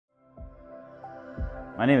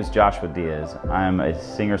My name is Joshua Diaz. I'm a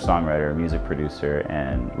singer-songwriter, music producer,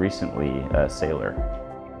 and recently a sailor.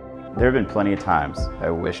 There have been plenty of times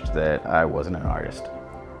I wished that I wasn't an artist.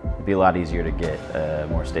 It'd be a lot easier to get a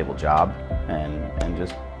more stable job and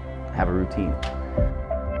just have a routine.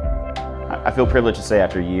 I feel privileged to say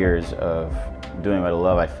after years of doing what I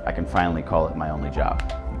love, I can finally call it my only job,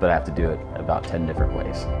 but I have to do it about 10 different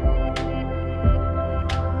ways.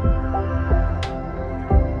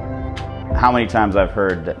 How many times I've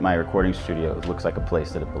heard that my recording studio looks like a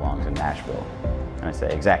place that it belongs in Nashville. And I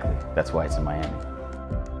say, exactly, that's why it's in Miami.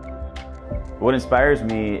 What inspires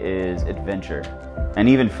me is adventure, and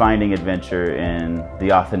even finding adventure in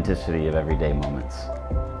the authenticity of everyday moments.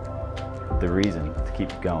 The reason to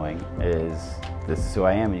keep going is this is who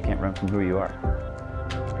I am, and you can't run from who you are.